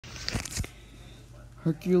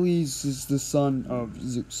Hercules is the son of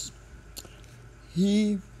Zeus.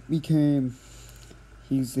 He's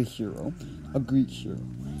the hero, a Greek hero.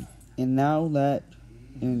 And now that,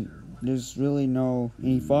 there's really no, and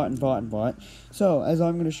he fought and fought and fought. So, as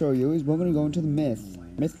I'm going to show you, is we're going to go into the myth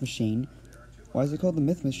machine. Why is it called the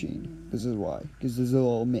myth machine? This is why, because there's a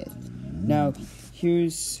little myth. Now,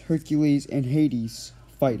 here's Hercules and Hades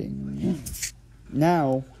fighting.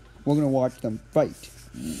 Now, we're going to watch them fight.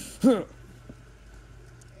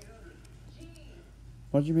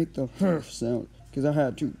 Why'd you make the sound? Because I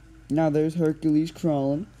had to. Now there's Hercules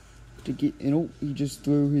crawling to get, he just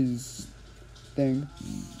threw his thing,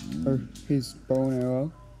 or his bow and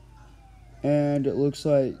arrow. And it looks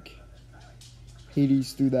like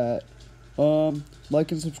Hades threw that.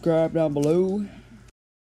 Like and subscribe down below.